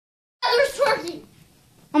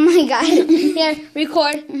Oh my god. Here,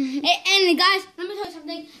 record. And guys, let me tell you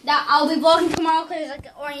something. That I'll be vlogging tomorrow because it's like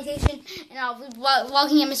an orientation. And I'll be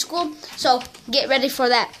vlogging at my school. So, get ready for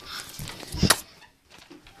that.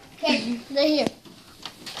 Okay, they're here.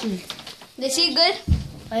 They see good?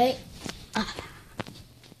 Wait.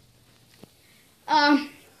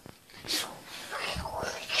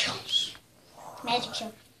 Magic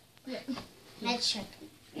show. Yeah. Magic show.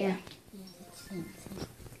 Yeah.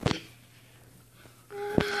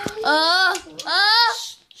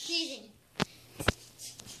 Season.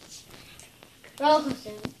 Roller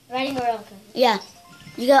coaster. Riding a roller coaster. Yeah.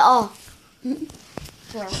 You got all.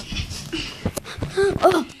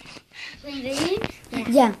 Oh. Playing video games?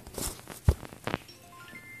 Yeah.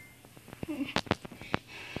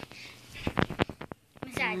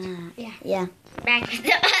 Massage. Yeah. Yeah. Back.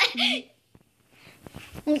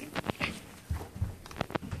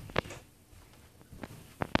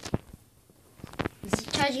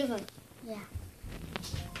 Charge your phone. Yeah.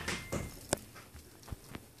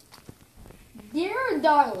 Dear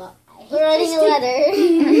Darla, we're writing a letter.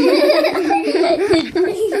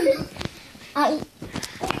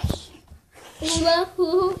 Hula,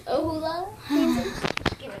 hula.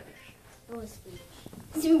 Give it. Oh, speech.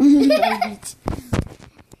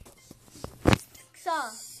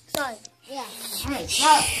 Sorry. Yeah. Alright.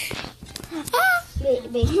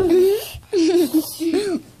 Wait.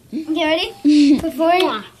 Okay, ready? Before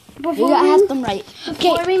You gotta have them right. Okay.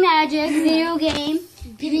 performing magic, video game,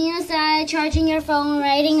 giving you a side, charging your phone,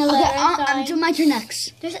 writing a letter. I'm doing my turn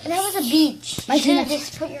next. That was a beach. My turn next.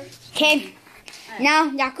 Just put your... Okay. Now,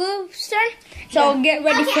 Yakub's turn. So get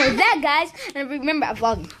ready for that, guys. And remember, I'm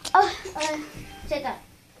vlogging. Sit down.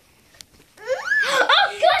 Oh,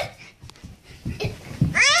 good.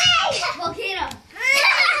 Volcano.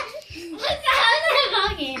 What the hell is a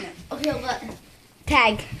volcano? Okay, what?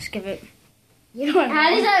 Tag. Skip it. You don't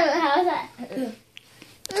How is that?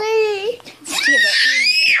 Skip it.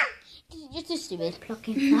 You're too stupid.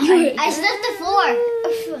 I slipped the floor.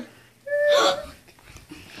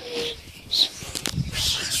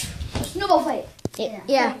 Snowball fight.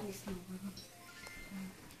 Yeah.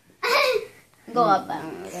 Go up.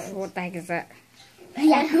 What the heck is that?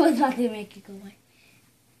 Yeah, I was about to make it go away.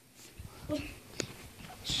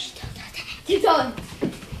 Keep going.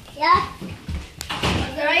 Yeah.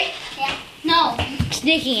 Was that right? Yeah. No.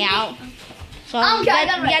 Sneaking out. So Okay, you I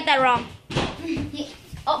got it right. got that wrong.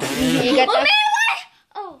 Oh. You got that.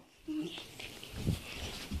 Oh.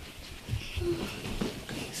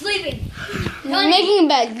 Sleeping. Making a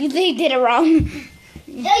bed. You think you did it wrong.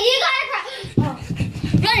 No, you got it right. Oh.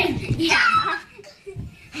 Running. Yeah.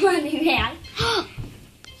 Running, man.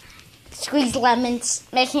 Squeeze lemons.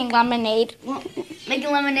 Making lemonade.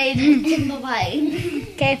 Making lemonade. Bye-bye.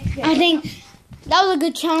 Okay. I think that was a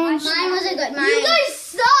good challenge. Mine wasn't good. You guys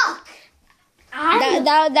suck.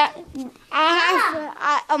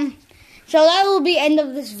 So that will be end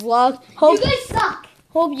of this vlog. You guys suck.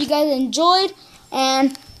 Hope you guys enjoyed,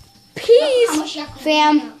 and peace,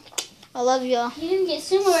 fam. I love y'all. You didn't get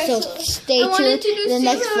sumo So wrestling. stay tuned to the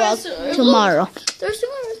next vlog tomorrow. There's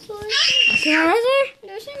sumo wrestling. Sumo wrestler?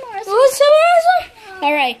 There's sumo wrestling. Oh, sumo wrestler?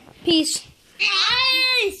 All right, peace.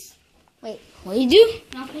 Yes. Wait, what do you do?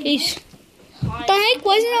 Peace. What the heck?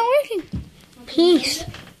 Why is it not working? Peace.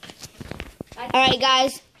 All right,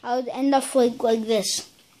 guys. I'll end off like this.